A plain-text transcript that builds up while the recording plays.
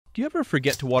Do you ever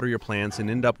forget to water your plants and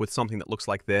end up with something that looks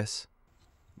like this?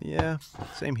 Yeah,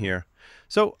 same here.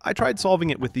 So I tried solving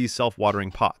it with these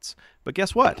self-watering pots, but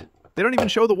guess what? They don't even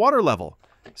show the water level.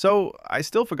 So I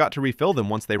still forgot to refill them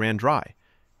once they ran dry.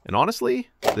 And honestly,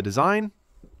 the design,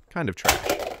 kind of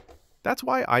trash. That's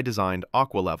why I designed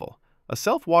Aqua Level, a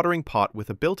self-watering pot with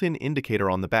a built-in indicator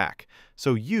on the back,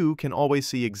 so you can always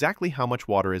see exactly how much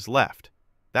water is left.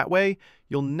 That way,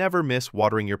 you'll never miss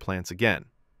watering your plants again.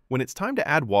 When it's time to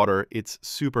add water, it's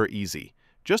super easy.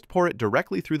 Just pour it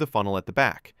directly through the funnel at the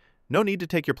back. No need to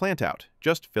take your plant out,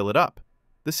 just fill it up.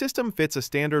 The system fits a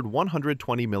standard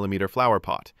 120mm flower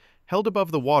pot, held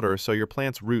above the water so your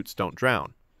plant's roots don't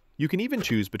drown. You can even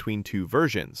choose between two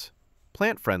versions.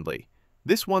 Plant-friendly.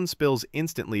 This one spills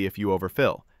instantly if you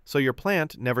overfill, so your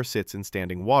plant never sits in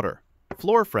standing water.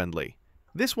 Floor-friendly.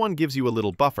 This one gives you a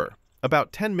little buffer,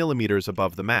 about 10mm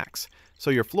above the max, so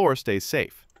your floor stays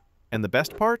safe. And the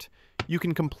best part? You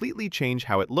can completely change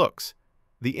how it looks.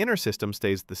 The inner system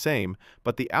stays the same,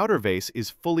 but the outer vase is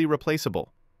fully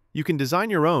replaceable. You can design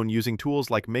your own using tools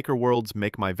like MakerWorld's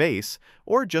Make My Vase,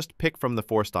 or just pick from the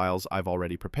 4 styles I've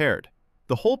already prepared.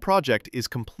 The whole project is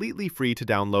completely free to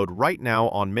download right now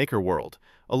on MakerWorld,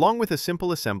 along with a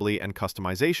simple assembly and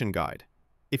customization guide.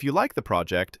 If you like the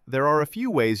project, there are a few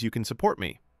ways you can support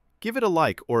me. Give it a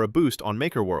like or a boost on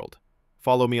MakerWorld.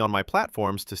 Follow me on my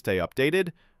platforms to stay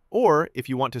updated, or if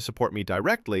you want to support me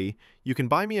directly, you can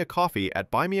buy me a coffee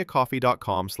at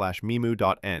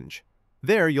buymeacoffee.com/mimu.eng.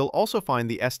 There you'll also find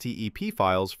the STEP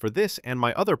files for this and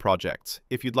my other projects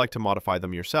if you'd like to modify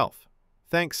them yourself.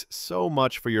 Thanks so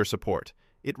much for your support.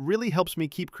 It really helps me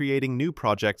keep creating new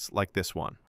projects like this one.